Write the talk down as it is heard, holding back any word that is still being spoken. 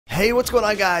Hey, what's going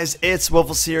on, guys? It's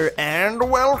Woofless here, and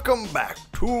welcome back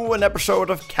to an episode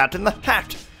of Cat in the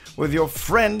Hat with your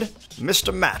friend,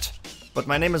 Mr. Matt. But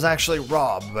my name is actually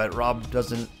Rob, but Rob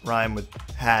doesn't rhyme with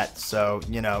hat, so,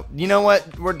 you know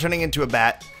what? We're turning into a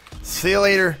bat. See you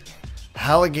later,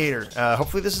 alligator.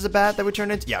 Hopefully this is a bat that we turn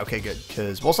into. Yeah, okay, good,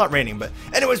 because, well, it's not raining, but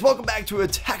anyways, welcome back to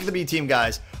Attack the B Team,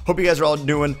 guys. Hope you guys are all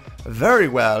doing very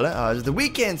well. It's the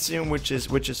weekend soon, which is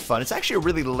fun. It's actually a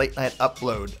really late night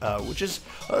upload, which is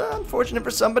unfortunate for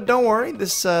some, but don't worry.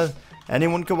 This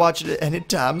anyone can watch it at any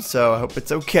time, so I hope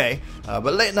it's okay.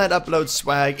 But late night upload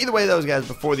swag. Either way, those guys,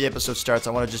 before the episode starts, I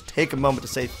want to just take a moment to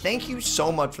say thank you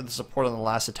so much for the support on the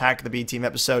last Attack the B Team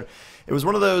episode. It was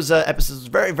one of those episodes,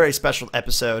 very, very special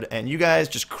episode, and you guys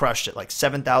just crushed it. Like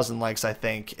 7,000 likes, I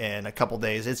think, in a couple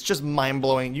days. It's just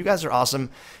mind-blowing. You guys are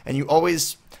awesome, and you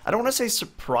always... I don't want to say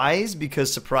surprise,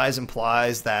 because surprise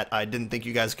implies that I didn't think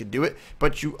you guys could do it,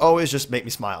 but you always just make me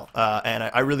smile, and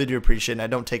I really do appreciate it, and I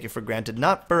don't take it for granted,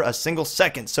 not for a single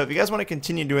second. So if you guys want to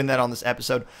continue doing that on this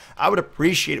episode, I would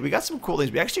appreciate it. We got some cool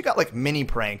things. We actually got like mini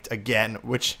pranked again,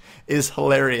 which is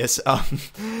hilarious, and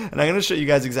I'm going to show you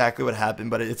guys exactly what happened,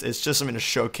 but it's just something to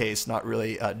showcase, not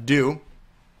really do.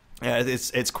 Yeah,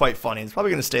 it's quite funny. It's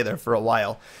probably going to stay there for a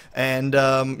while. And,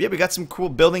 yeah, we got some cool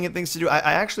building and things to do.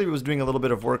 I actually was doing a little bit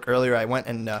of work earlier. I went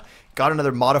and got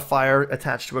another modifier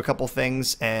attached to a couple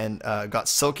things and got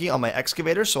silky on my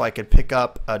excavator so I could pick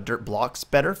up dirt blocks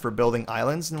better for building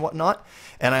islands and whatnot.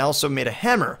 And I also made a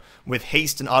hammer with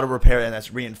haste and auto repair, and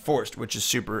that's reinforced, which is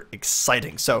super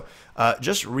exciting. So,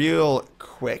 just real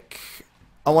quick...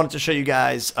 I wanted to show you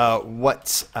guys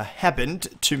what happened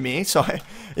to me. So,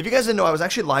 if you guys didn't know, I was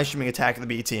actually live streaming Attack of the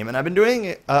B Team, and I've been doing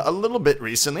it a little bit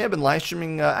recently. I've been live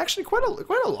streaming actually quite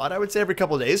a lot. I would say every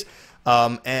couple of days.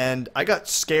 And I got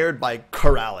scared by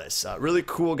Corrales, really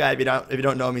cool guy. If you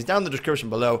don't know him, he's down in the description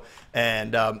below.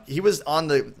 And he was on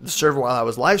the server while I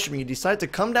was live streaming. He decided to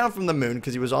come down from the moon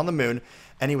because he was on the moon,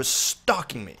 and he was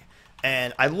stalking me.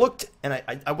 And I looked, and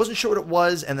I wasn't sure what it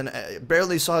was, and then I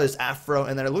barely saw his afro,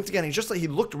 and then I looked again, and he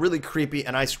looked really creepy,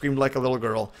 and I screamed like a little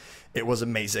girl. It was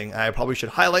amazing. I probably should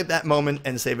highlight that moment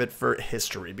and save it for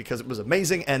history, because it was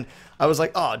amazing, and I was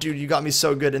like, oh, dude, you got me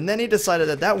so good. And then he decided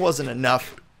that that wasn't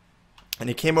enough, and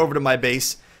he came over to my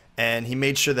base, and he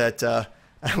made sure that,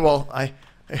 well,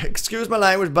 excuse my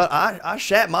language, but I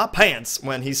shat my pants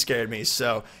when he scared me,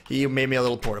 so he made me a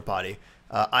little porta potty.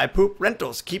 I poop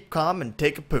rentals. Keep calm and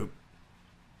take a poop.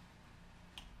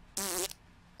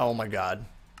 Oh my god.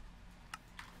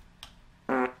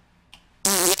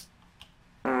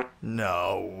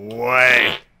 No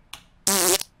way.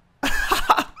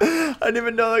 I didn't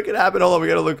even know that could happen. Hold on,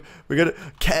 we gotta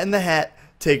Cat in the Hat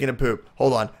taking a poop.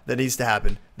 Hold on, that needs to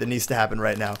happen. That needs to happen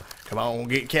right now. Come on,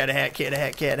 get Cat in the Hat, Cat in the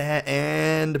Hat, Cat in the Hat,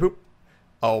 and poop.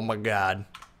 Oh my god.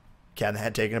 Cat in the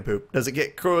Hat taking a poop. Does it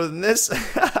get cooler than this?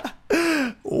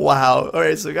 Wow.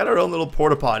 Alright, so we got our own little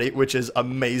porta potty, which is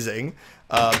amazing.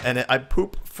 And I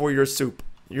poop for your soup.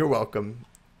 You're welcome.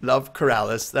 Love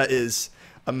Corrales. That is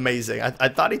amazing. I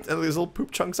thought he had these little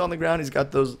poop chunks on the ground. He's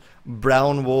got those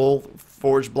brown wool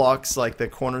forge blocks, like the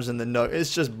corners and the nook.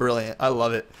 It's just brilliant. I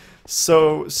love it.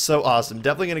 So awesome.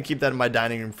 Definitely going to keep that in my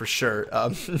dining room for sure.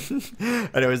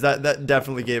 Anyways, that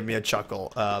definitely gave me a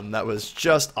chuckle. That was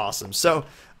just awesome. So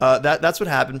that's what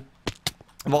happened.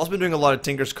 I've also been doing a lot of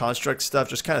Tinker's Construct stuff,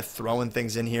 just kind of throwing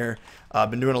things in here.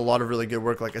 I've been doing a lot of really good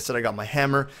work. Like I said, I got my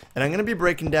hammer, and I'm going to be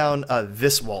breaking down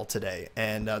this wall today.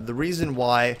 And the reason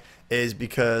why is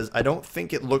because I don't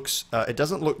think it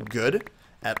doesn't look good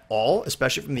at all,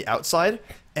 especially from the outside.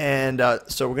 And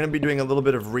so we're going to be doing a little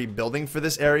bit of rebuilding for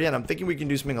this area, and I'm thinking we can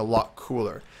do something a lot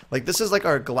cooler. Like, this is like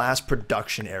our glass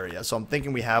production area, so I'm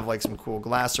thinking we have like some cool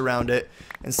glass around it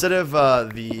instead of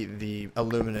the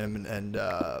aluminum and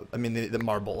I mean the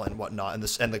marble and whatnot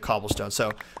and the cobblestone.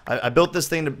 So I built this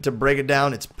thing to break it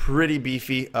down. It's pretty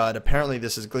beefy, and apparently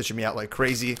this is glitching me out like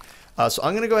crazy. So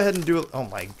I'm gonna go ahead and do it. Oh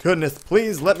my goodness!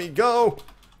 Please let me go.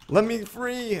 Let me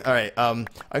free. All right. I'm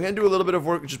gonna do a little bit of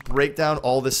work, just break down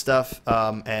all this stuff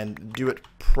and do it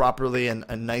properly and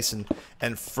nice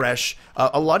and fresh.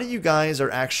 A lot of you guys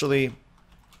are actually.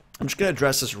 I'm just gonna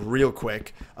address this real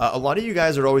quick. A lot of you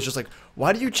guys are always just like,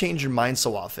 why do you change your mind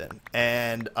so often?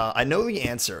 And I know the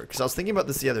answer because I was thinking about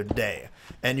this the other day.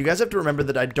 And you guys have to remember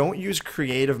that I don't use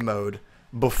creative mode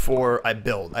before I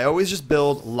build. I always just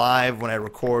build live when I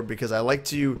record because I like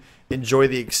to enjoy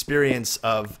the experience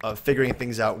of figuring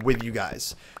things out with you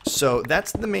guys. So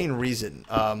that's the main reason.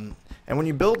 And when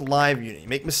you build live, you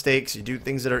make mistakes, you do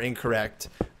things that are incorrect.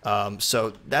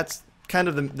 So that's kind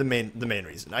of the main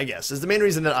reason, I guess. Is the main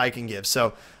reason that I can give.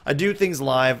 So I do things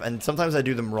live, and sometimes I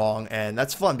do them wrong, and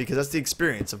that's fun because that's the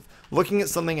experience of looking at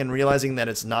something and realizing that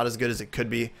it's not as good as it could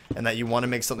be, and that you want to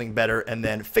make something better, and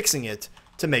then fixing it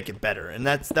to make it better. And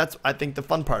that's I think the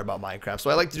fun part about Minecraft. So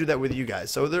I like to do that with you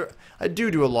guys. So I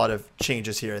do a lot of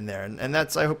changes here and there, and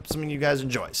that's, I hope, something you guys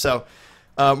enjoy. So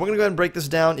we're gonna go ahead and break this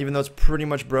down, even though it's pretty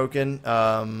much broken.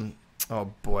 Oh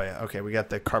boy. Okay, we got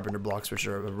the carpenter blocks, which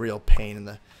are a real pain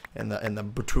in the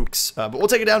buttocks. But we'll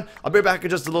take it down. I'll be right back in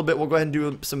just a little bit. We'll go ahead and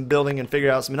do some building and figure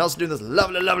out something else to do in this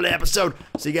lovely episode.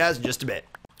 See you guys in just a bit.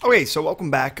 Okay, so welcome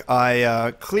back.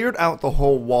 I cleared out the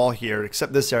whole wall here,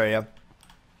 except this area,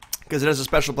 because it has a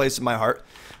special place in my heart.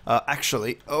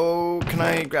 Actually, can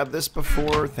I grab this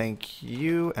before? Thank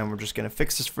you. And we're just gonna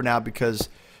fix this for now because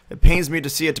it pains me to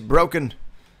see it broken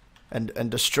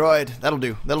and destroyed. That'll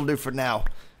do. That'll do for now.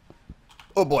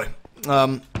 Oh boy.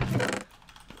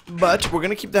 But we're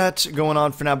going to keep that going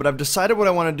on for now, but I've decided what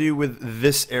I want to do with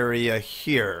this area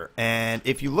here. And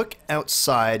if you look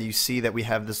outside, you see that we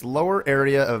have this lower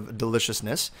area of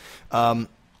deliciousness. And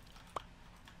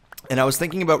I was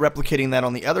thinking about replicating that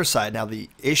on the other side. Now the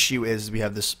issue is we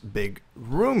have this big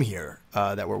room here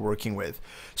that we're working with.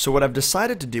 So what I've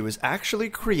decided to do is actually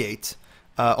create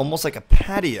almost like a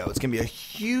patio. It's going to be a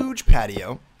huge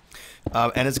patio,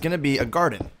 and it's going to be a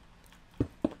garden.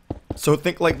 So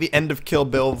think like the end of Kill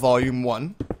Bill Volume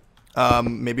 1,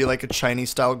 maybe like a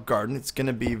Chinese-style garden. It's going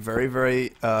to be very,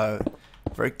 very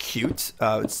cute.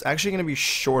 It's actually going to be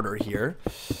shorter here.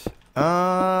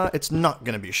 It's not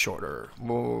going to be shorter,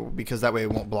 because that way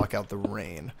it won't block out the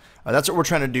rain. That's what we're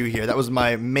trying to do here. That was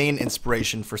my main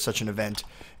inspiration for such an event,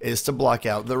 is to block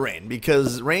out the rain.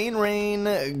 Because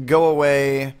rain, go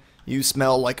away. You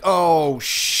smell like, oh,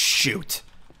 shoot.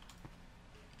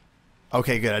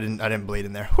 Okay, good. I didn't bleed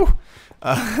in there. Whew.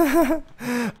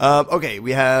 Okay,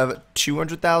 we have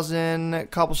 200,000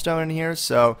 cobblestone in here.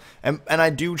 So, and I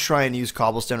do try and use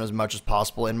cobblestone as much as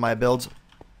possible in my builds.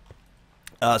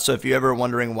 So if you're ever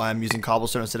wondering why I'm using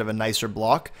cobblestone instead of a nicer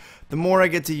block, the more I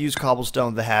get to use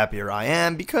cobblestone, the happier I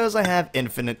am, because I have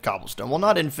infinite cobblestone. Well,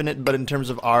 not infinite, but in terms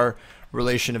of our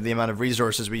relation of the amount of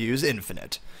resources we use,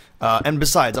 infinite. And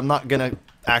besides, I'm not gonna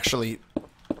actually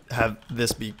have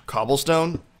this be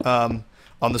cobblestone on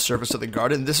the surface of the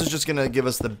garden. This is just going to give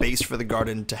us the base for the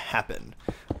garden to happen.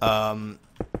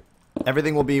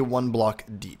 Everything will be 1 block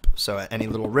deep. So any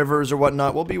little rivers or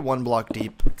whatnot will be 1 block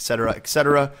deep, etc.,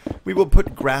 etc. We will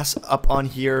put grass up on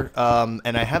here,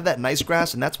 and I have that nice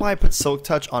grass, and that's why I put Silk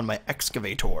Touch on my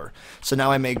excavator. So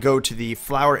now I may go to the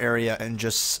flower area and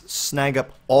just snag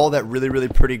up all that really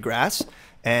pretty grass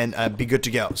and be good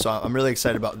to go. So I'm really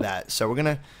excited about that. So we're going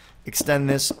to extend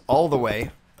this all the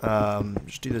way.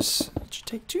 Just do this. It should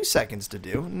take 2 seconds to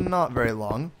do, not very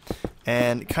long,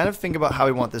 and kind of think about how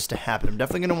we want this to happen. I'm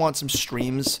definitely going to want some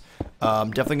streams.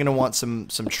 Definitely going to want some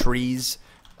trees.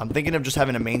 I'm thinking of just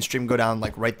having a main stream go down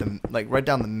like right down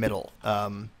the middle,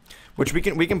 which we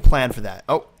can plan for that.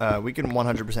 We can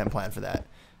 100% plan for that.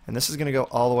 And this is going to go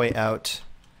all the way out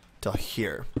till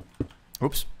here.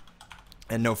 Oops,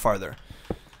 and no farther.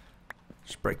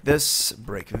 Just break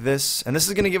this, and this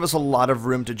is going to give us a lot of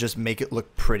room to just make it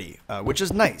look pretty, which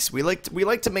is nice. We like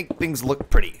to make things look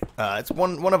pretty. It's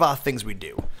one of our things we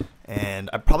do, and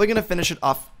I'm probably going to finish it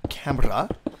off camera,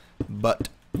 but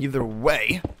either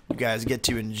way, you guys get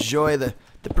to enjoy the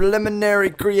preliminary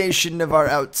creation of our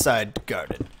outside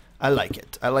garden. I like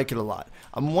it. I like it a lot.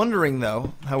 I'm wondering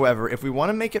though, however, if we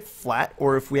want to make it flat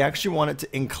or if we actually want it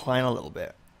to incline a little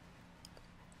bit.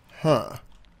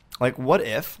 Like what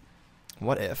if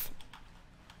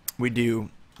we do,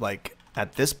 like,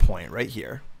 at this point right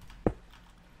here,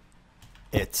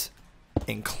 it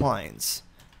inclines,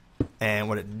 and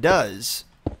what it does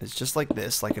is just like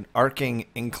this, like an arcing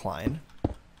incline,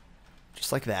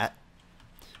 just like that,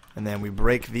 and then we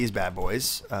break these bad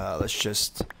boys. Let's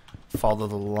just follow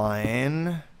the line.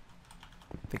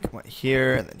 I think it went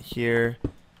here, and then here,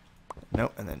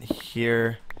 nope, and then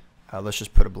here. Let's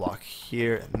just put a block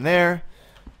here and there.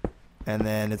 And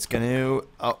then it's going to...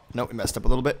 Oh, no, we messed up a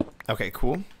little bit. Okay,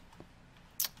 cool.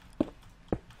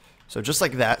 So just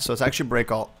like that. So it's actually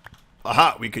break all...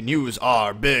 Aha! We can use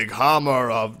our big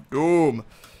hammer of doom.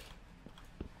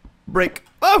 Break.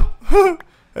 Oh!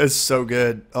 It's so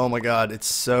good. Oh my god, it's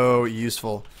so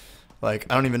useful. Like,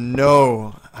 I don't even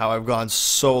know how I've gone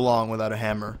so long without a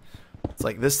hammer. It's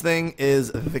like, this thing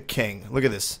is the king. Look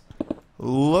at this.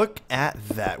 Look at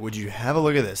that. Would you have a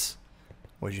look at this?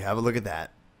 Would you have a look at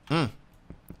that?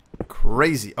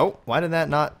 Crazy. Oh, why did that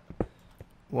not...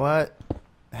 What?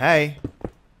 Hey.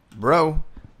 Bro.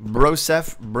 Bro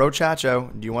Seth. Bro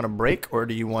Chacho. Do you want to break or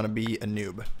do you want to be a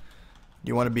noob? Do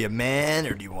you want to be a man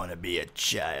or do you want to be a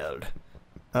child?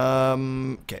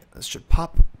 Okay, this should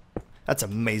pop. That's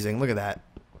amazing. Look at that.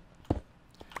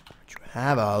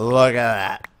 Have a look at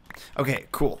that. Okay,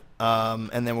 cool.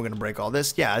 And then we're gonna break all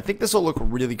this. Yeah, I think this will look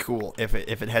really cool if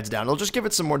it heads down. It'll just give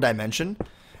it some more dimension.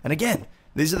 And again,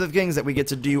 these are the things that we get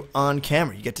to do on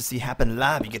camera. You get to see happen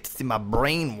live. You get to see my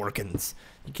brain workings.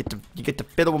 You get to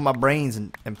fiddle with my brains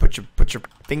and put your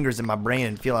fingers in my brain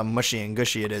and feel how mushy and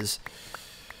gushy it is.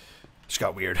 Just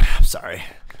got weird. I'm sorry.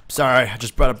 I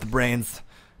just brought up the brains.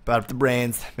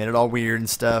 Made it all weird and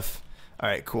stuff.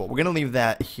 Alright, cool. We're gonna leave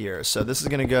that here. So this is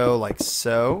gonna go like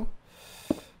so.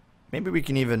 Maybe we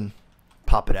can even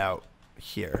pop it out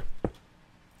here.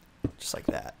 Just like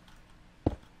that.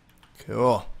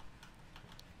 Cool.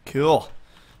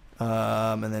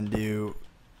 And then do,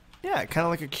 yeah, kind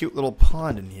of like a cute little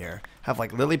pond in here. Have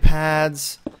like lily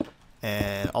pads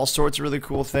and all sorts of really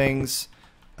cool things.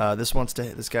 This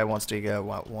guy wants to go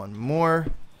one more.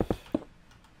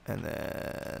 And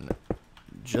then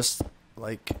just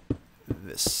like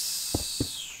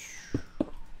this.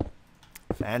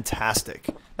 Fantastic.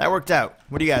 That worked out.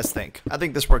 What do you guys think? I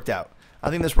think this worked out.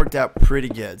 I think this worked out pretty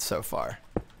good so far.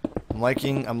 I'm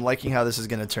liking how this is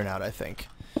going to turn out, I think.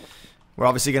 We're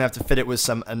obviously going to have to fit it with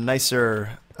some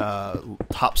nicer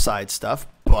topside stuff,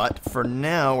 but for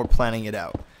now we're planning it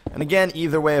out. And again,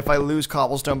 either way, if I lose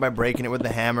cobblestone by breaking it with the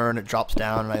hammer and it drops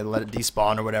down and I let it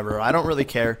despawn or whatever, I don't really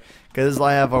care because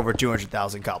I have over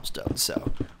 200,000 cobblestone.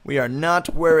 So we are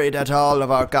not worried at all of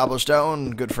our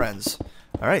cobblestone, good friends.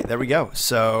 All right, there we go.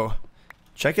 So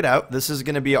check it out. This is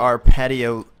going to be our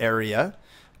patio area.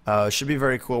 Should be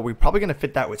very cool. We're probably going to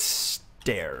fit that with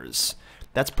stairs.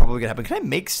 That's probably going to happen. Can I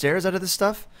make stairs out of this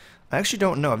stuff? I actually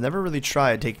don't know. I've never really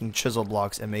tried taking chisel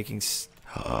blocks and making...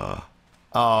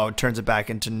 Oh, it turns it back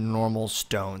into normal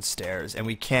stone stairs. And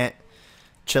we can't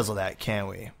chisel that, can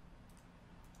we?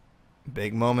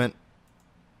 Big moment.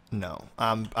 No,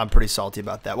 I'm pretty salty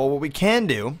about that. Well, what we can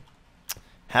do,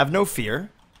 have no fear.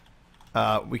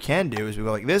 We can do is we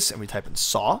go like this and we type in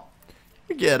saw.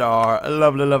 We get our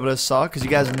lovely saw, because you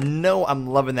guys know I'm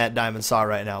loving that diamond saw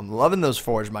right now. I'm loving those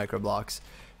forged micro blocks.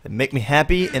 They make me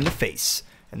happy in the face.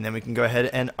 And then we can go ahead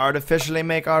and artificially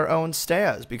make our own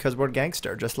stairs because we're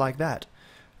gangster, just like that.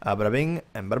 Bada bing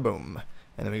and bada boom.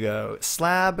 And then we go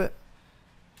slab.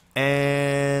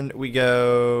 And we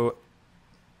go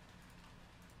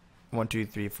 1, 2,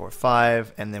 3, 4,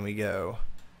 5. And then we go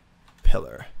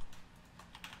pillar.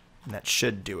 And that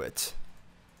should do it.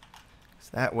 So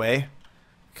that way,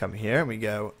 come here and we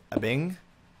go a bing,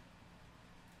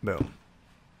 boom.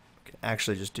 We can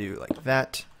actually just do like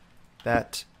that,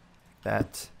 that,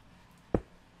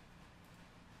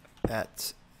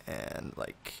 and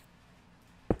like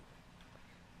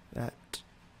that.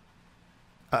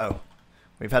 Uh-oh.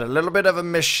 We've had a little bit of a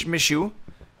mishu.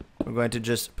 We're going to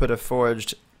just put a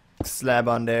forged slab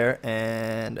on there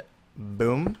and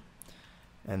boom.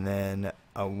 And then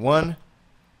a 1,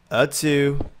 a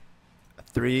 2, a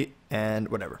 3, and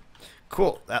whatever.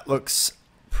 Cool. That looks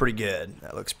pretty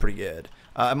good.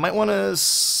 I might want to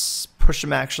push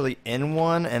them actually in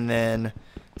one and then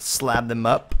slab them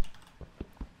up,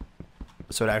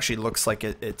 so it actually looks like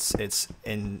it's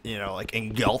in, you know, like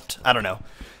engulfed. I don't know.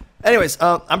 Anyways,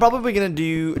 I'm probably gonna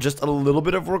do just a little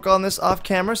bit of work on this off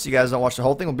camera, so you guys don't watch the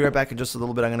whole thing. We'll be right back in just a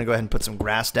little bit. I'm gonna go ahead and put some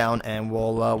grass down, and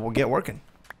we'll get working.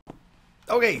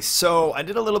 Okay, so I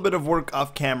did a little bit of work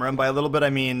off camera, and by a little bit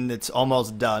I mean it's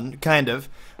almost done, kind of.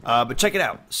 But check it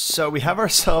out. So we have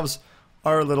ourselves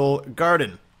our little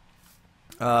garden.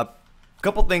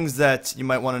 Couple things that you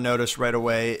might want to notice right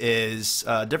away is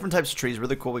different types of trees.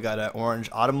 Really cool. We got orange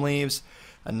autumn leaves,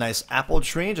 a nice apple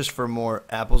tree, just for more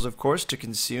apples, of course, to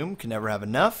consume. Can never have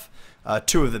enough.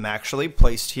 2 of them actually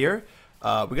placed here.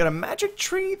 We got a magic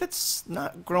tree that's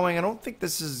not growing. I don't think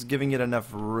this is giving it enough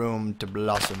room to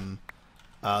blossom.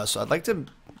 So I'd like to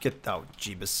get, oh,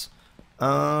 Jeebus.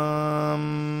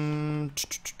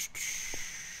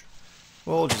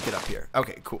 We'll just get up here.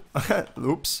 Okay, cool.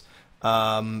 Oops.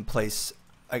 Place,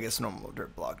 I guess, normal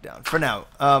dirt block down for now.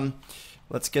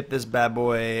 Let's get this bad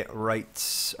boy right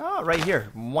here.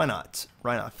 Why not?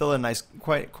 Fill in nice,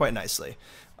 quite nicely.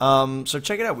 So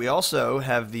check it out. We also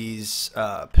have these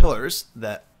pillars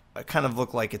that kind of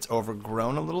look like it's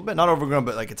overgrown a little bit. Not overgrown,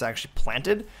 but like it's actually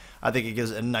planted. I think it gives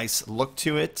a nice look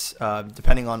to it,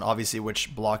 depending on obviously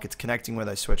which block it's connecting with.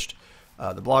 I switched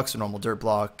the blocks to normal dirt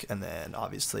block, and then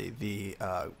obviously the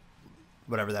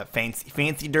whatever that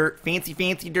fancy dirt.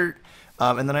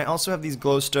 And then I also have these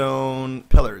glowstone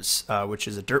pillars, which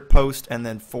is a dirt post and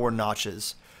then 4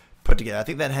 notches put together. I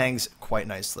think that hangs quite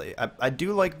nicely. I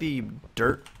do like the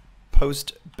dirt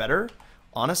post better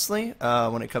honestly,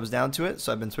 when it comes down to it.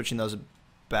 So I've been switching those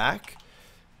back.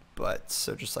 But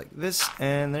so just like this,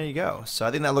 and there you go. So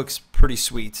I think that looks pretty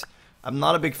sweet. I'm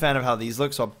not a big fan of how these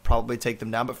look, so I'll probably take them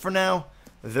down. But for now,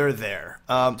 they're there.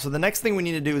 So the next thing we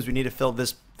need to do is we need to fill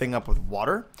this thing up with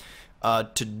water.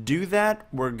 To do that,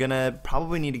 we're gonna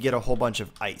probably need to get a whole bunch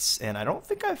of ice, and I don't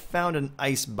think I've found an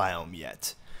ice biome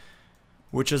yet,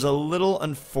 which is a little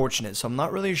unfortunate. So I'm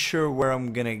not really sure where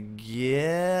I'm gonna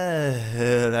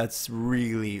get. That's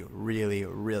really, really,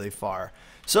 really far.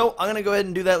 So I'm gonna go ahead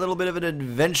and do that little bit of an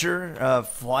adventure,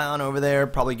 fly on over there,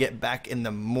 probably get back in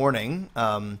the morning,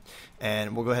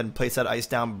 and we'll go ahead and place that ice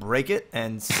down, break it,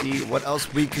 and see what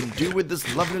else we can do with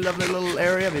this lovely, lovely little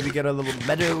area. Maybe get a little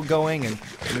meadow going, and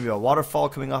maybe a waterfall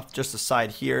coming off just the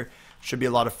side here. Should be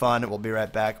a lot of fun. We'll be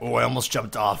right back. Oh, I almost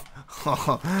jumped off.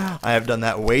 I have done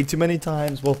that way too many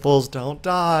times. Woofles, don't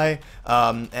die.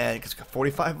 And it's got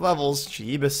 45 levels.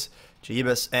 Jeebus.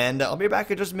 Jeebus. And I'll be back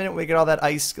in just a minute. We get all that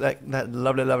ice, that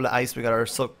lovely, lovely ice. We got our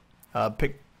silk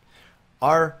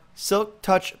silk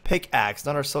touch pickaxe,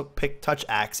 not our silk pick touch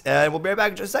axe. And we'll be right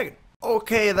back in just a second.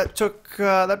 Okay, that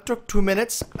took 2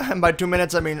 minutes, and by 2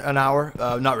 minutes I mean an hour.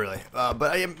 Not really,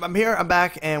 but I'm here, I'm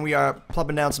back, and we are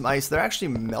plopping down some ice. They're actually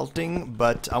melting,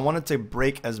 but I wanted to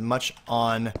break as much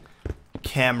on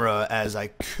camera as I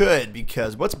could,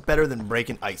 because what's better than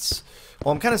breaking ice?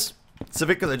 Well, I'm kind of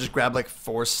specific because I just grabbed like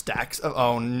 4 stacks of.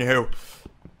 Oh no!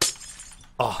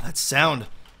 Oh, that sound,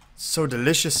 so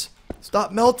delicious.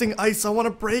 Stop melting ice. I want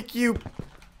to break you.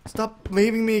 Stop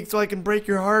leaving me so I can break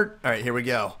your heart. All right, here we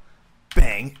go.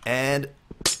 Bang, and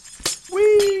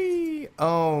whee!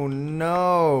 Oh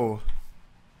no.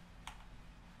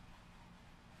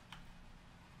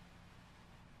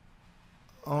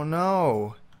 Oh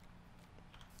no.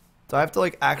 Do I have to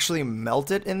like actually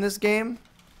melt it in this game?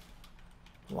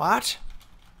 What?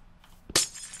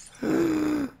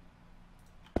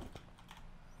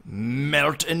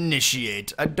 Melt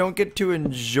initiate. I don't get to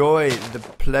enjoy the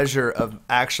pleasure of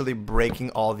actually breaking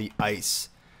all the ice.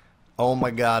 Oh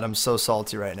my god, I'm so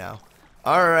salty right now.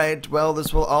 Alright, well,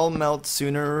 this will all melt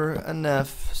soon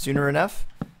enough. Soon enough.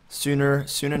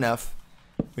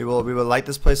 We will light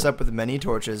this place up with many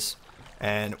torches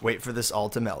and wait for this all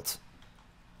to melt.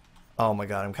 Oh my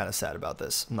god, I'm kind of sad about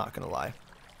this. I'm not gonna lie.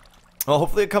 Well,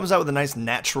 hopefully it comes out with a nice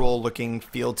natural looking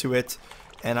feel to it.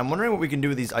 And I'm wondering what we can do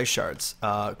with these ice shards.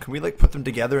 Can we like put them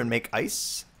together and make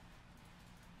ice?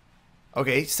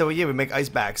 Okay, so yeah, we make ice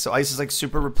back. So ice is like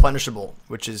super replenishable,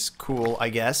 which is cool, I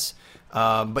guess.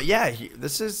 But yeah,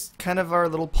 this is kind of our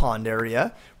little pond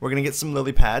area. We're going to get some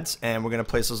lily pads, and we're going to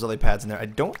place those lily pads in there. I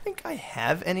don't think I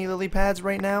have any lily pads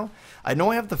right now. I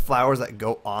know I have the flowers that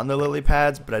go on the lily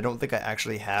pads, but I don't think I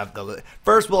actually have the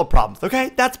first world problems.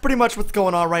 Okay, that's pretty much what's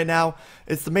going on right now.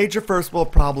 It's the major first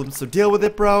world problem, so deal with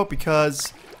it, bro,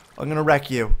 because I'm going to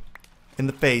wreck you in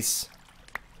the face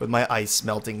with my ice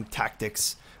melting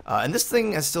tactics. And this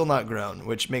thing has still not grown,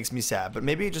 which makes me sad. But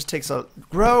maybe it just takes a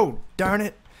grow. Darn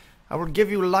it! I will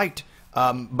give you light.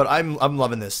 But I'm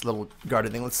loving this little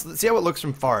garden thing. Let's see how it looks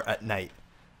from far at night.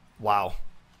 Wow,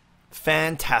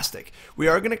 fantastic. We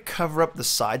are gonna cover up the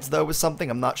sides though with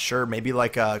something. I'm not sure. Maybe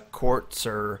like a quartz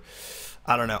or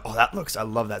I don't know. Oh, that looks. I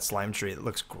love that slime tree. It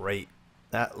looks great.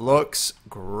 That looks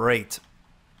great.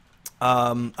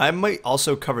 I might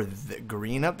also cover the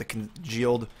green up, the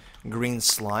congealed green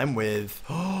slime with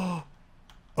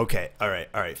okay, all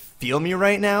right, feel me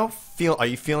right now. Are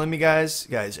you feeling me, guys?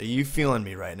 Are you feeling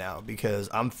me right now? Because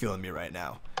I'm feeling me right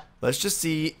now. Let's just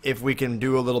see if we can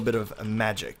do a little bit of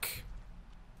magic.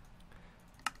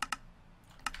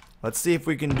 Let's see if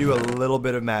we can do a little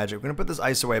bit of magic. We're gonna put this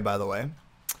ice away, by the way,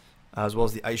 as well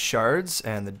as the ice shards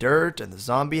and the dirt and the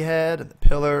zombie head and the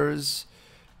pillars.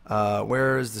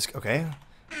 Where is this? Okay,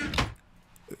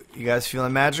 you guys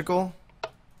feeling magical?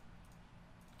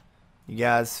 You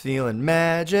guys feeling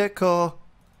magical?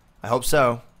 I hope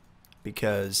so,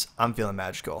 because I'm feeling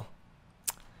magical.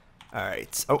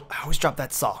 Alright. Oh, I always drop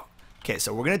that saw. Okay,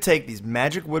 so we're going to take these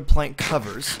magic wood plank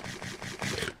covers,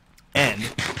 and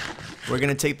we're going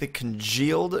to take the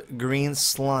congealed green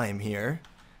slime here,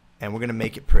 and we're going to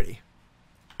make it pretty.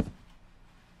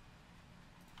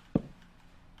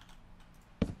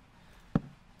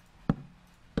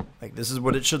 Like, this is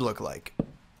what it should look like.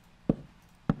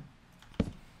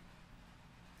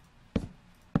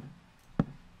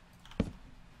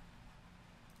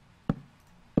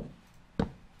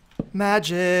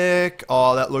 Magic.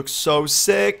 Oh, that looks so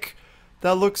sick.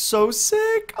 That looks so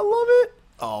sick. I love it.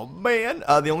 Oh, man.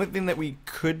 The only thing that we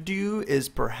could do is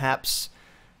perhaps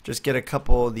just get a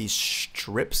couple of these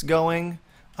strips going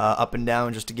up and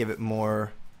down just to give it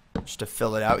more just to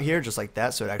fill it out here, just like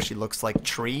that, so it actually looks like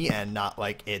tree and not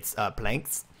like it's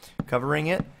planks covering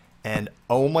it. And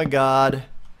oh my god,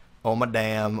 oh my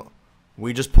damn,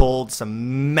 we just pulled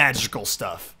some magical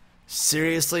stuff.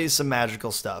 Seriously, some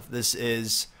magical stuff. This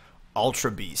is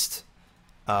Ultra Beast.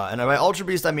 And by Ultra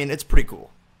Beast, I mean it's pretty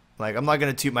cool. Like, I'm not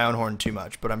going to toot my own horn too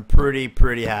much, but I'm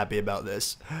pretty happy about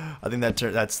this. I think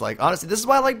that's like, honestly, this is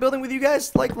why I like building with you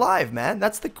guys, like, live, man.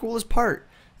 That's the coolest part,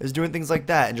 is doing things like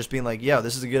that and just being like, yo,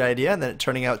 this is a good idea, and then it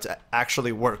turning out to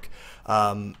actually work.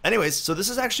 Anyways, so this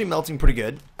is actually melting pretty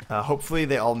good. Hopefully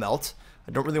they all melt.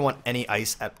 I don't really want any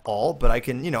ice at all, but I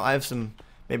can, you know, I have some,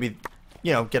 maybe,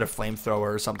 you know, get a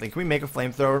flamethrower or something. Can we make a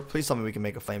flamethrower? Please tell me we can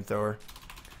make a flamethrower.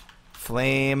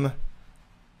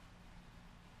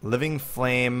 Living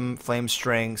flame, flame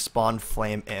string, spawn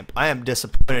flame imp. I am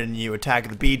disappointed in you, Attack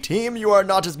of the Bee team. You are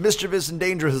not as mischievous and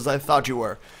dangerous as I thought you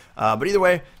were. But either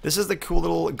way, this is the cool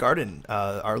little garden,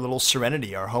 our little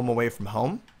serenity, our home away from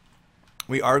home.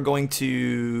 We are going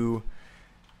to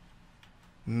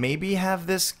maybe have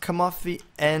this come off the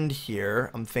end here,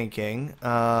 I'm thinking.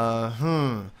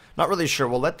 Not really sure.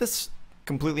 We'll let this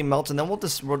completely melt, and then we'll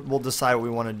decide what we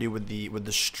want to do with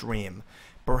the stream.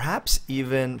 Perhaps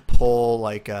even pull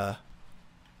like a,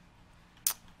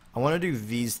 I want to do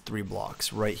these 3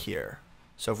 blocks right here.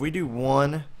 So if we do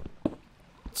 1,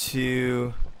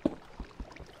 2,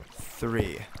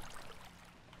 3,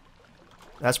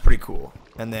 that's pretty cool.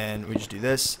 And then we just do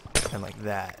this and like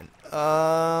that. And,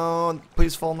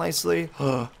 please fall nicely.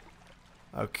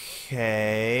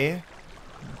 Okay.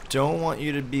 Don't want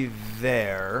you to be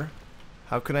there.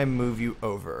 How can I move you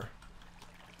over?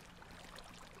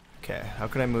 Okay, how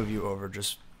can I move you over?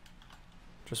 Just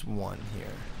 1 here.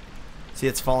 See,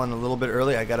 it's falling a little bit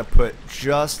early. I gotta put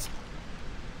just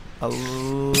a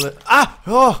little. Ah!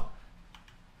 Oh!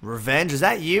 Revenge? Is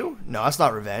that you? No, that's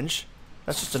not Revenge.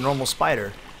 That's just a normal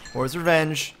spider. Where's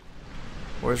Revenge?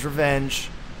 Where's Revenge?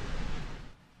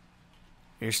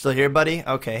 You're still here, buddy?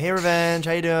 Okay. Hey, Revenge.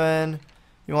 How you doing?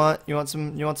 You want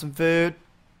some food?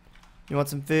 You want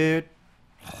some food?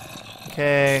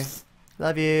 Okay.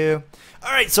 Love you.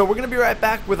 Alright, so we're going to be right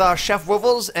back with Chef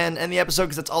Woofless and end the episode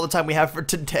because that's all the time we have for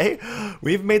today.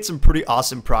 We've made some pretty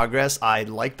awesome progress. I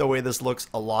like the way this looks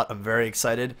a lot. I'm very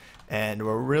excited, and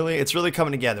it's really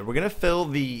coming together. We're going to fill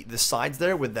the sides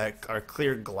there with our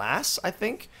clear glass, I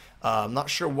think. I'm not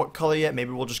sure what color yet.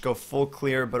 Maybe we'll just go full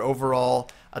clear, but overall,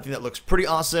 I think that looks pretty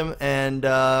awesome. And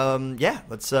yeah,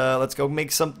 let's go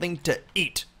make something to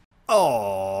eat.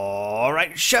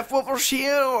 Alright, Chef Woofless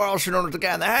here, or also known as the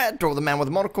guy in the hat, or the man with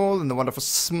the monocle and the wonderful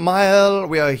smile.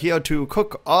 We are here to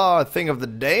cook our thing of the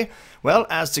day. Well,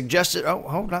 as suggested,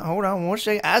 hold on one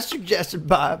second. As suggested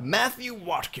by Matthew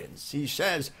Watkins. He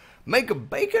says, make a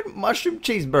bacon mushroom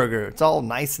cheeseburger. It's all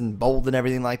nice and bold and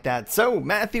everything like that. So,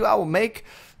 Matthew, I will make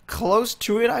close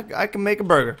to it. I can make a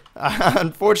burger.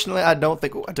 Unfortunately, I don't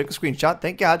think, I took a screenshot,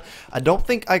 thank God. I don't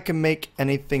think I can make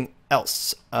anything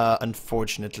else,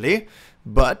 unfortunately,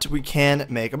 but we can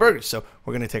make a burger. So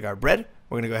we're going to take our bread,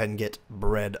 we're going to go ahead and get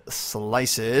bread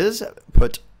slices,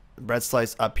 put bread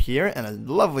slice up here and a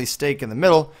lovely steak in the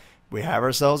middle. We have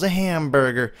ourselves a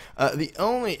hamburger. The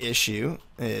only issue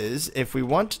is if we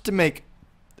wanted to make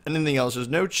anything else, there's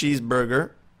no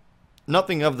cheeseburger,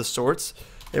 nothing of the sorts.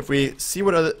 If we see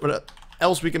what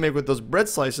else we can make with those bread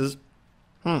slices,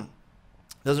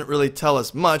 doesn't really tell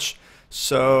us much.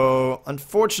 So,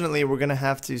 unfortunately, we're going to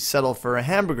have to settle for a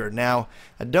hamburger. Now,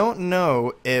 I don't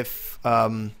know if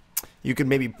you could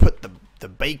maybe put the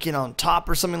bacon on top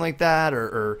or something like that,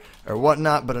 or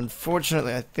whatnot, but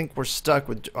unfortunately, I think we're stuck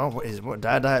with, what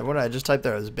did I just type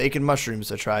there? It was bacon mushrooms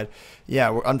I tried. Yeah,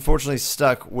 we're unfortunately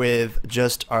stuck with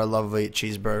just our lovely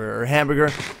cheeseburger or hamburger.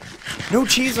 No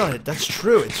cheese on it, that's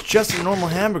true. It's just a normal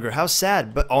hamburger. How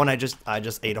sad. But, and I just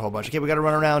ate a whole bunch. Okay, we got to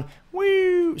run around.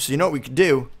 Woo! So, you know what we could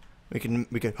do? We're gonna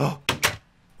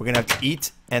have to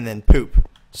eat and then poop.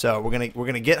 So we're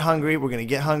gonna get hungry. We're gonna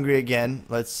get hungry again.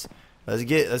 Let's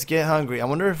get hungry. I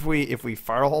wonder if we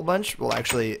fart a whole bunch, we'll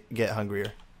actually get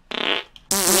hungrier.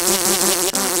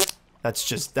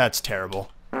 That's terrible,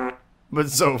 but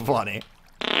so funny.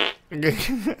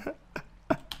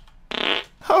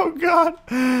 Oh God!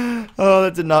 Oh,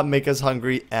 that did not make us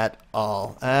hungry at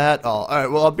all. All right.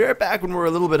 Well, I'll be right back when we're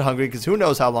a little bit hungry, because who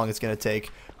knows how long it's gonna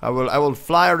take. I will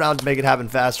fly around to make it happen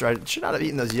faster. I should not have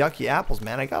eaten those yucky apples,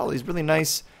 man. I got all these really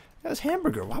nice. This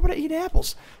hamburger. Why would I eat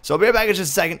apples? So I'll be right back in just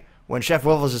a second when Chef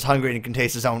Woofless is hungry and can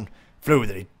taste his own food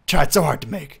that he tried so hard to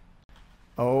make.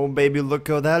 Oh, baby, look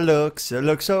how that looks. It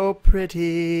looks so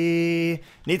pretty.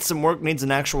 Needs some work, needs an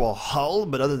actual hull,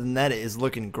 but other than that, it is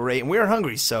looking great. And we are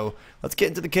hungry, so let's get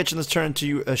into the kitchen. Let's turn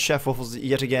into Chef Woofless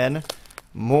yet again.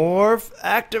 Morph,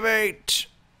 activate.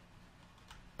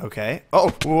 Okay. Oh,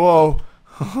 whoa.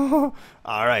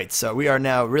 Alright, so we are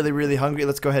now really, really hungry.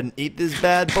 Let's go ahead and eat this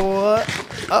bad boy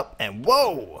up. And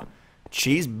whoa!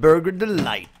 Cheeseburger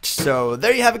delight. So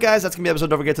there you have it, guys. That's going to be the episode.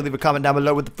 Don't forget to leave a comment down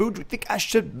below with the food you think I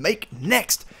should make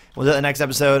next. We'll do that in the next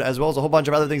episode, as well as a whole bunch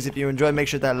of other things. If you enjoy, make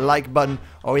sure that like button.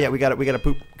 Oh, yeah, we got to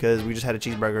poop because we just had a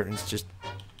cheeseburger. And it's just...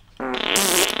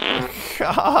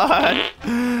 God.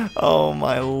 Oh,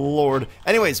 my Lord.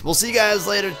 Anyways, we'll see you guys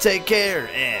later. Take care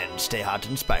and stay hot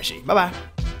and spicy. Bye-bye.